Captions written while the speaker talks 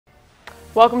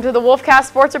Welcome to the Wolfcast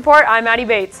Sports Report. I'm Maddie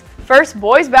Bates. First,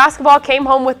 boys basketball came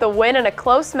home with the win in a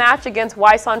close match against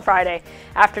Weiss on Friday.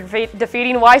 After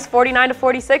defeating Weiss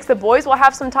 49-46, the boys will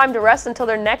have some time to rest until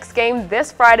their next game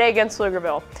this Friday against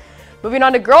Pflugerville. Moving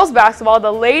on to girls basketball, the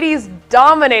ladies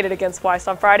dominated against Weiss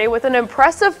on Friday with an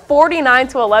impressive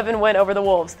 49-11 win over the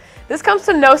Wolves. This comes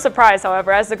to no surprise,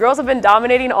 however, as the girls have been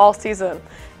dominating all season.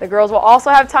 The girls will also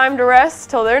have time to rest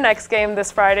till their next game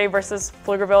this Friday versus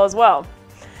Pflugerville as well.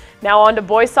 Now on to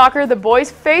boys soccer. The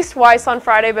boys faced Weiss on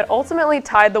Friday but ultimately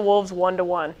tied the Wolves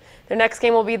 1-1. Their next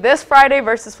game will be this Friday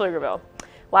versus Pflugerville.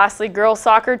 Lastly, girls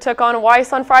soccer took on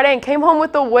Weiss on Friday and came home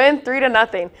with the win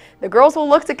 3-0. The girls will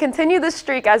look to continue this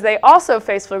streak as they also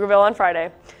face Pflugerville on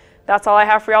Friday. That's all I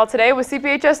have for y'all today with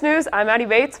CPHS News. I'm Maddie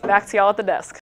Bates. Back to y'all at the desk.